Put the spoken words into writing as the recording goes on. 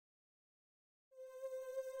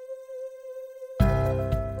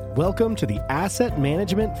Welcome to the Asset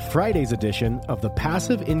Management Fridays edition of the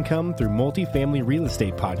Passive Income Through Multifamily Real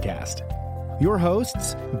Estate podcast. Your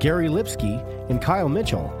hosts, Gary Lipsky and Kyle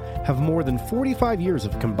Mitchell, have more than 45 years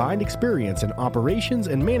of combined experience in operations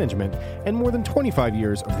and management and more than 25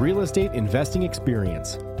 years of real estate investing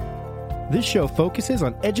experience. This show focuses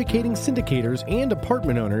on educating syndicators and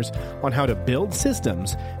apartment owners on how to build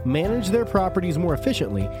systems, manage their properties more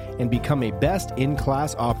efficiently, and become a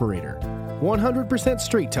best-in-class operator. 100%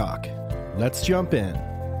 straight talk. Let's jump in.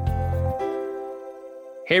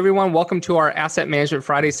 Hey everyone, welcome to our Asset Management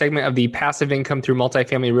Friday segment of the Passive Income Through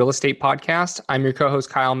Multifamily Real Estate podcast. I'm your co-host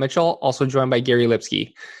Kyle Mitchell, also joined by Gary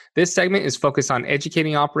Lipsky. This segment is focused on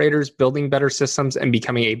educating operators, building better systems, and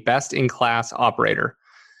becoming a best-in-class operator.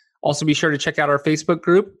 Also, be sure to check out our Facebook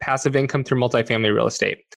group, Passive Income Through Multifamily Real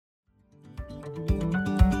Estate.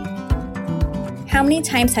 How many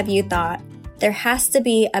times have you thought, there has to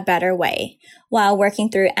be a better way, while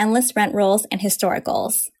working through endless rent rolls and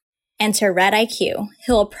historicals? Enter Red IQ,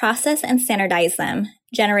 who will process and standardize them,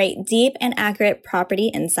 generate deep and accurate property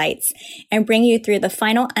insights, and bring you through the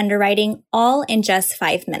final underwriting all in just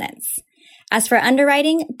 5 minutes. As for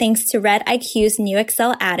underwriting, thanks to Red IQ's new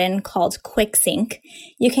Excel add-in called QuickSync,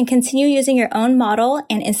 you can continue using your own model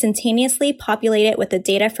and instantaneously populate it with the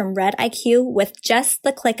data from Red IQ with just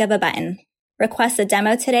the click of a button. Request a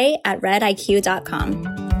demo today at rediq.com.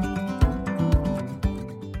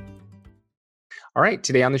 All right,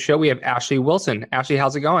 today on the show, we have Ashley Wilson. Ashley,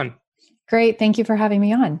 how's it going? Great. Thank you for having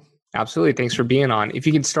me on. Absolutely. Thanks for being on. If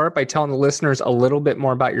you could start by telling the listeners a little bit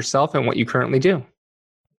more about yourself and what you currently do.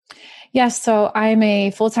 Yes. So I'm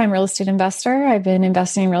a full-time real estate investor. I've been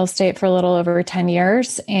investing in real estate for a little over 10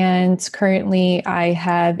 years. And currently I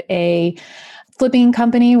have a flipping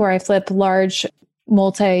company where I flip large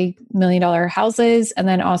multi-million-dollar houses. And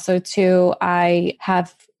then also too, I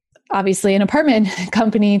have obviously an apartment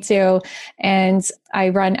company too. And I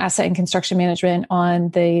run asset and construction management on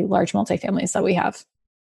the large multifamilies that we have.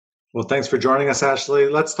 Well, thanks for joining us, Ashley.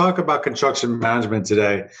 Let's talk about construction management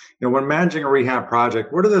today. When managing a rehab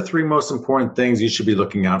project, what are the 3 most important things you should be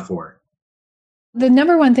looking out for? The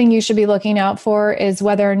number one thing you should be looking out for is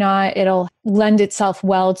whether or not it'll lend itself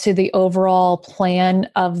well to the overall plan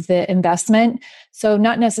of the investment. So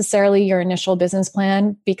not necessarily your initial business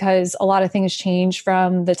plan, because a lot of things change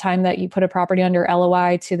from the time that you put a property under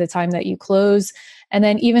LOI to the time that you close. And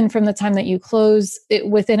then even from the time that you close it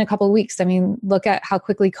within a couple of weeks, I mean, look at how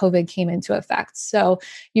quickly COVID came into effect. So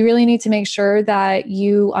you really need to make sure that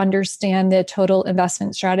you understand the total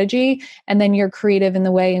investment strategy, and then you're creative in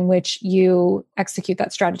the way in which you execute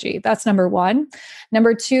that strategy. That's number one.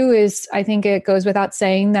 Number 2 is, I think it goes without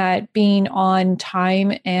saying that being on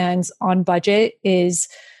time and on budget is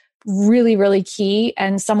really, really key.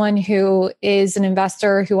 And someone who is an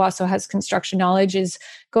investor who also has construction knowledge is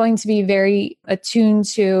going to be very attuned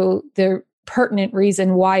to the pertinent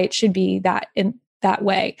reason why it should be that in that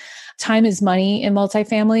way. Time is money in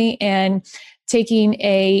multifamily, and taking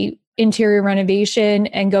a interior renovation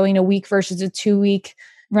and going a week versus a 2-week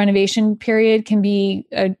renovation period can be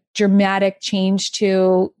a dramatic change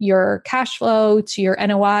to your cash flow, to your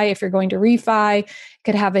NOI. If you're going to refi,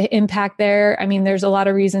 could have an impact there. I mean, there's a lot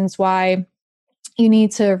of reasons why you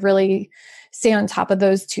need to really stay on top of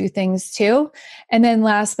those 2 things too. And then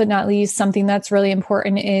last but not least, something that's really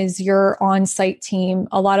important is your on-site team.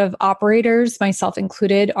 A lot of operators, myself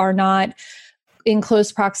included, are not in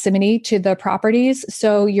close proximity to the properties.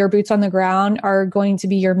 So your boots on the ground are going to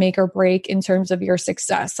be your make or break in terms of your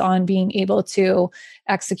success on being able to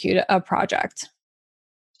execute a project.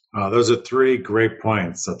 Those are 3 great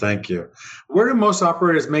points. So thank you. Where do most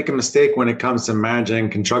operators make a mistake when it comes to managing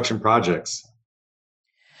construction projects?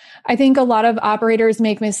 I think a lot of operators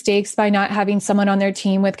make mistakes by not having someone on their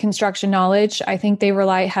team with construction knowledge. I think they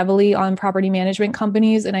rely heavily on property management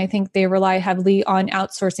companies, and I think they rely heavily on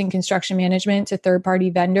outsourcing construction management to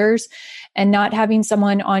third-party vendors. And not having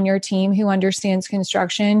someone on your team who understands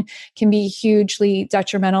construction can be hugely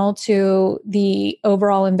detrimental to the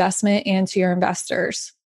overall investment and to your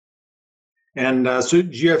investors. And so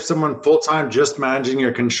do you have someone full-time just managing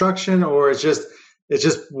your construction, or it's just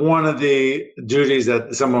one of the duties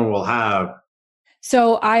that someone will have?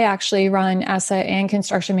 So I actually run asset and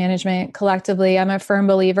construction management collectively. I'm a firm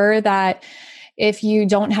believer that if you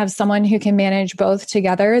don't have someone who can manage both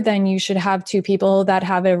together, then you should have 2 people that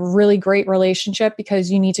have a really great relationship, because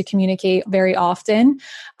you need to communicate very often.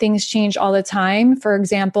 Things change all the time. For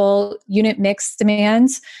example, unit mix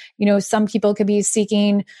demands. Some people could be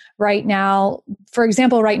seeking right now. For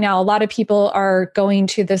example, right now, a lot of people are going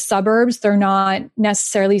to the suburbs. They're not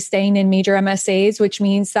necessarily staying in major MSAs, which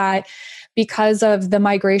means that because of the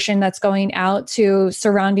migration that's going out to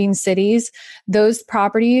surrounding cities, those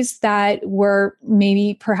properties that were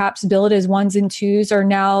maybe perhaps billed as ones and twos are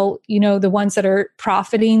now, the ones that are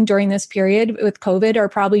profiting during this period with COVID are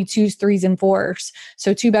probably twos, threes, and fours.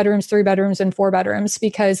 So 2 bedrooms, 3 bedrooms, and 4 bedrooms,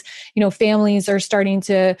 because, families are starting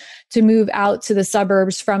to move out to the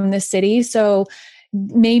suburbs from the city. So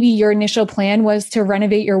maybe your initial plan was to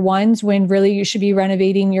renovate your ones when really you should be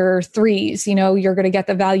renovating your threes. You're going to get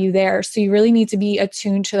the value there. So you really need to be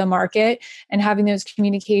attuned to the market and having those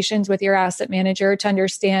communications with your asset manager to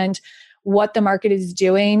understand what the market is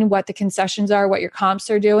doing, what the concessions are, what your comps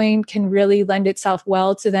are doing can really lend itself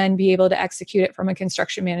well to then be able to execute it from a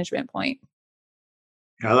construction management point.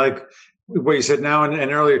 I like what you said now and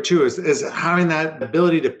earlier too, is having that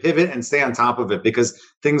ability to pivot and stay on top of it because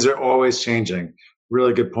things are always changing.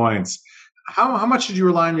 Really good points. How much did you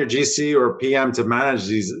rely on your GC or PM to manage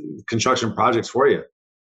these construction projects for you?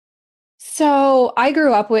 So I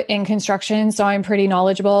grew up in construction, so I'm pretty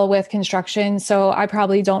knowledgeable with construction. So I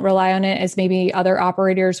probably don't rely on it as maybe other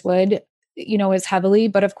operators would, as heavily,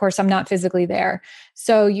 but of course I'm not physically there.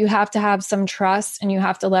 So you have to have some trust and you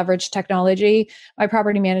have to leverage technology. My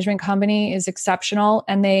property management company is exceptional,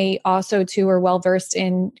 and they also too are well-versed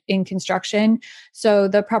in construction. So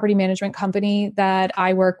the property management company that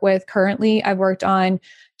I work with currently, I've worked on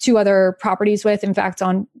 2 other properties with. In fact,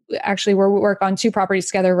 we work on 2 properties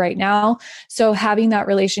together right now. So having that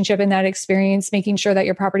relationship and that experience, making sure that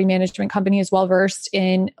your property management company is well-versed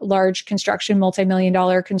in large construction,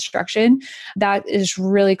 multi-million-dollar construction, that is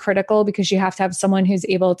really critical because you have to have someone who's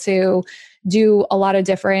able to do a lot of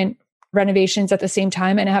different renovations at the same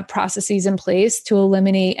time and have processes in place to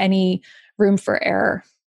eliminate any room for error.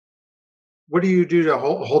 What do you do to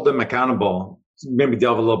hold them accountable? Maybe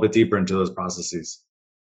delve a little bit deeper into those processes.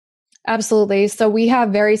 Absolutely. So we have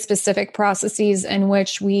very specific processes in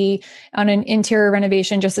which we, on an interior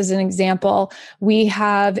renovation, just as an example, we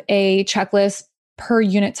have a checklist per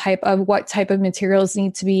unit type of what type of materials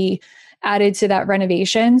need to be added to that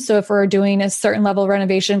renovation. So if we're doing a certain level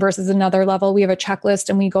renovation versus another level, we have a checklist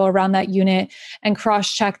and we go around that unit and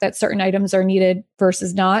cross-check that certain items are needed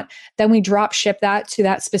versus not. Then we drop ship that to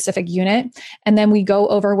that specific unit. And then we go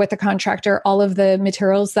over with the contractor all of the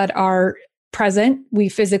materials that are present. We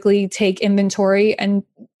physically take inventory and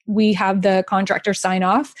we have the contractor sign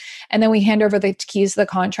off, and then we hand over the keys to the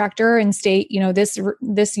contractor and state,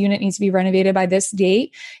 this unit needs to be renovated by this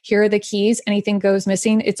date. Here are the keys. Anything goes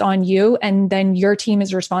missing, it's on you. And then your team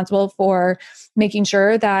is responsible for making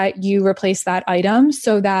sure that you replace that item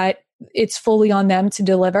so that it's fully on them to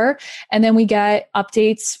deliver. And then we get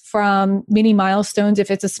updates from mini milestones. If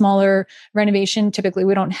it's a smaller renovation, typically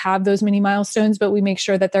we don't have those mini milestones, but we make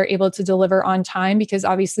sure that they're able to deliver on time because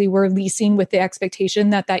obviously we're leasing with the expectation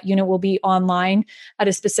that that unit will be online at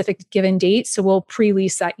a specific given date. So we'll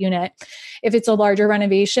pre-lease that unit. If it's a larger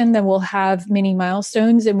renovation, then we'll have mini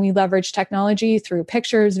milestones and we leverage technology through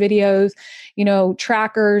pictures, videos,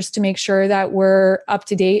 trackers to make sure that we're up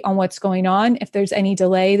to date on what's going on. If there's any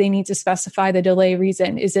delay, they need to specify the delay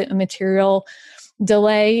reason. Is it a material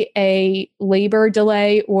delay, a labor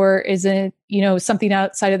delay, or is it, something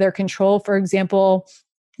outside of their control? For example,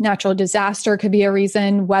 natural disaster could be a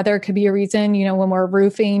reason. Weather could be a reason. When we're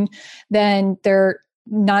roofing, then they're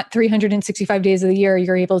not 365 days of the year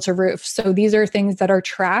you're able to roof. So these are things that are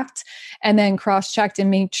tracked and then cross-checked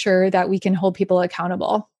and make sure that we can hold people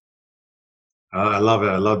accountable. I love it.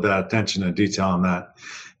 I love that attention to detail on that.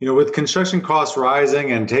 With construction costs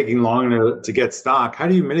rising and taking longer to get stock, how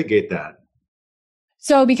do you mitigate that?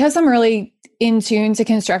 So because I'm really in tune to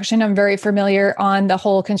construction, I'm very familiar on the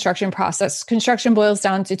whole construction process. Construction boils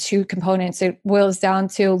down to 2 components. It boils down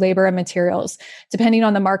to labor and materials. Depending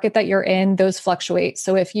on the market that you're in, those fluctuate.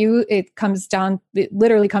 So it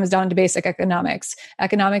literally comes down to basic economics.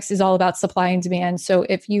 Economics is all about supply and demand. So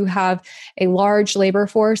if you have a large labor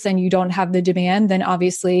force and you don't have the demand, then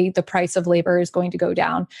obviously the price of labor is going to go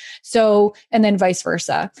down. So, and then vice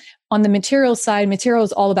versa. On the materials side, material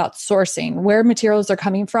is all about sourcing. Where materials are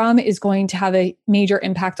coming from is going to have a major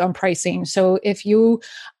impact on pricing. So if you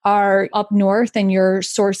are up north and you're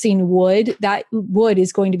sourcing wood, that wood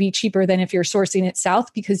is going to be cheaper than if you're sourcing it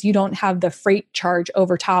south because you don't have the freight charge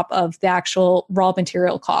over top of the actual raw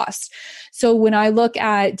material cost. So when I look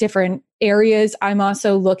at different areas, I'm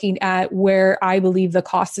also looking at where I believe the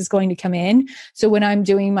cost is going to come in. So when I'm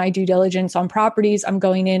doing my due diligence on properties, I'm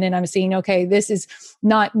going in and I'm saying, okay, this is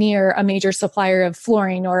not near a major supplier of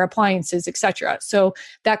flooring or appliances, et cetera. So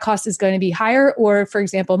that cost is going to be higher. Or for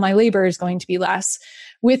example, my labor is going to be less.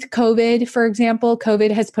 with COVID, for example,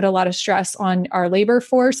 COVID has put a lot of stress on our labor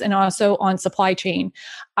force and also on supply chain.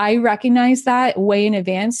 I recognized that way in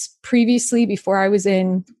advance. Previously, before I was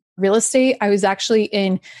in real estate, I was actually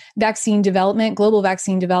in vaccine development, global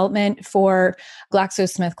vaccine development for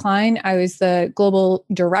GlaxoSmithKline. I was the global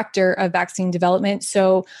director of vaccine development.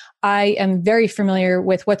 So I am very familiar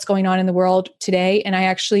with what's going on in the world today. And I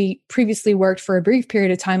actually previously worked for a brief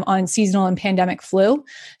period of time on seasonal and pandemic flu.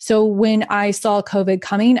 So when I saw COVID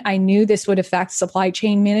coming, I knew this would affect supply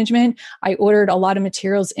chain management. I ordered a lot of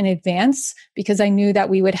materials in advance because I knew that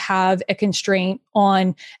we would have a constraint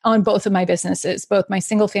on both of my businesses, both my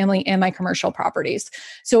single family and my commercial properties.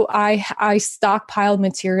 So I stockpiled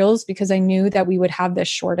materials because I knew that we would have this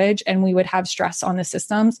shortage and we would have stress on the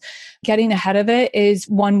systems. Getting ahead of it is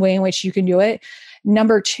one way in which you can do it.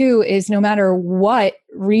 Number two is no matter what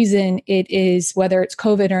reason it is, whether it's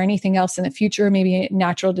COVID or anything else in the future, maybe a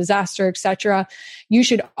natural disaster, et cetera, you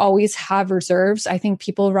should always have reserves. I think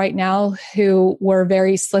people right now who were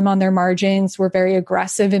very slim on their margins, were very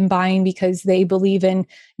aggressive in buying because they believe in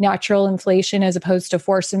natural inflation as opposed to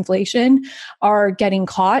forced inflation, are getting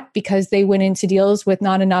caught because they went into deals with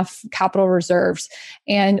not enough capital reserves.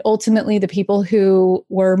 And ultimately, the people who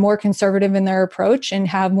were more conservative in their approach and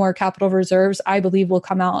have more capital reserves, I believe will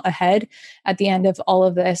come out ahead at the end of all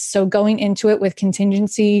of this. So going into it with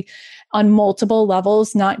contingency on multiple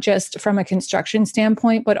levels, not just from a construction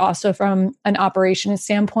standpoint, but also from an operations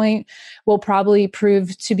standpoint, will probably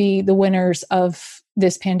prove to be the winners of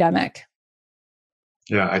this pandemic.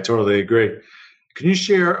 Yeah, I totally agree. Can you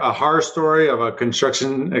share a horror story of a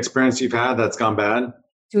construction experience you've had that's gone bad?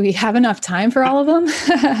 Do we have enough time for all of them?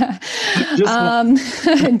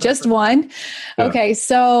 Just one. Yeah. Okay,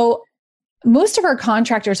 so most of our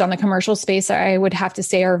contractors on the commercial space, I would have to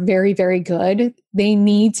say, are very, very good. They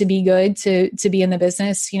need to be good to be in the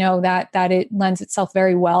business, that it lends itself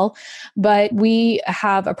very well. But we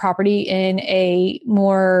have a property in a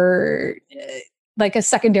more like a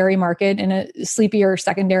secondary market, in a sleepier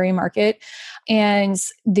secondary market. And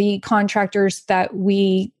the contractors that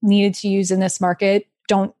we needed to use in this market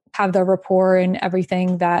don't have the rapport and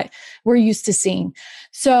everything that we're used to seeing.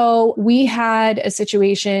 So we had a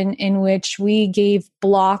situation in which we gave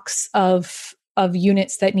blocks of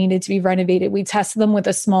units that needed to be renovated. We tested them with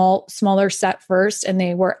a smaller set first, and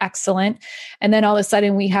they were excellent. And then all of a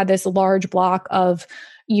sudden we had this large block of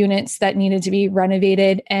units that needed to be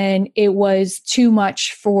renovated, and it was too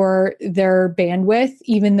much for their bandwidth,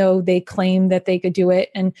 even though they claimed that they could do it.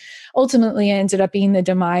 And ultimately it ended up being the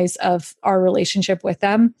demise of our relationship with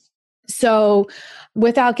them. So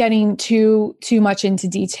without getting too much into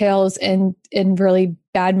details and really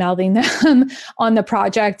bad mouthing them on the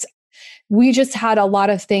project, we just had a lot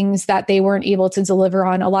of things that they weren't able to deliver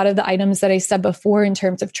on. A lot of the items that I said before in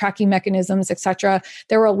terms of tracking mechanisms, et cetera,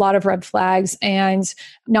 there were a lot of red flags, and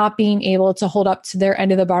not being able to hold up to their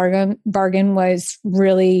end of the bargain was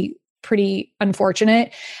really pretty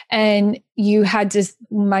unfortunate. And you had to,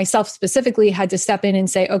 myself specifically, had to step in and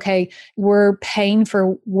say, okay, we're paying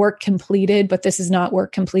for work completed, but this is not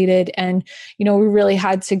work completed. And, we really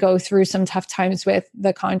had to go through some tough times with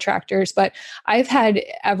the contractors. But I've had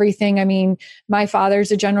everything. I mean, my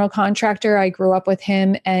father's a general contractor. I grew up with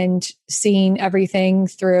him and seeing everything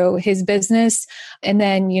through his business. And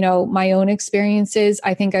then, my own experiences,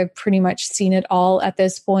 I think I've pretty much seen it all at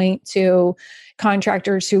this point, to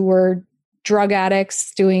contractors who were drug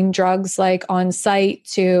addicts doing drugs like on site,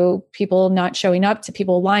 to people not showing up, to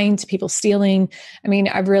people lying, to people stealing. I mean,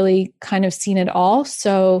 I've really kind of seen it all.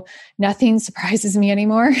 So nothing surprises me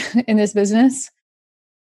anymore in this business.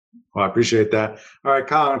 Well, I appreciate that. All right,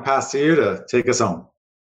 Kyle, I'm going to pass to you to take us home.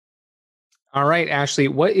 All right, Ashley,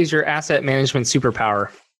 what is your asset management superpower?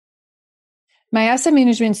 My asset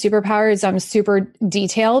management superpower is I'm super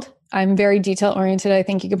detailed. I'm very detail oriented. I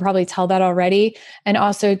think you can probably tell that already. And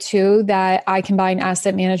also too, that I combine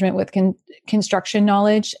asset management with construction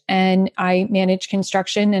knowledge, and I manage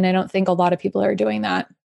construction. And I don't think a lot of people are doing that.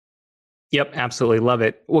 Yep, absolutely. Love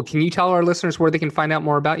it. Well, can you tell our listeners where they can find out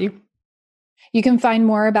more about you? You can find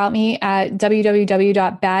more about me at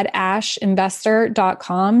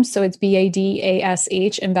www.badashinvestor.com. So it's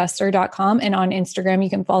BADASH investor.com. And on Instagram, you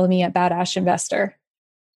can follow me at badashinvestor.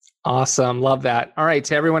 Awesome. Love that. All right.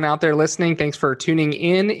 To everyone out there listening, thanks for tuning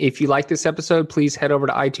in. If you like this episode, please head over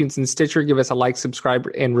to iTunes and Stitcher, give us a like, subscribe,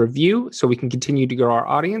 and review so we can continue to grow our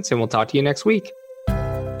audience, and we'll talk to you next week.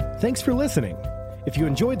 Thanks for listening. If you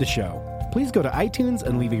enjoyed the show, please go to iTunes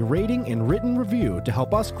and leave a rating and written review to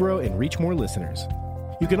help us grow and reach more listeners.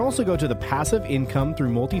 You can also go to the Passive Income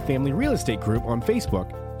Through Multifamily Real Estate group on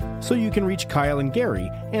Facebook, so you can reach Kyle and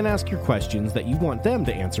Gary and ask your questions that you want them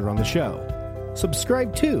to answer on the show.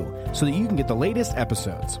 subscribe too so that you can get the latest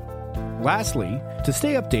episodes. Lastly, to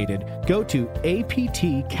stay updated, go to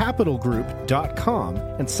aptcapitalgroup.com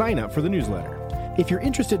and sign up for the newsletter. If you're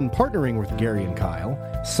interested in partnering with Gary and Kyle,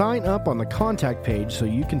 sign up on the contact page so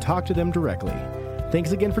you can talk to them directly.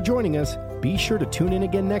 Thanks again for joining us. Be sure to tune in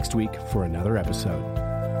again next week for another episode.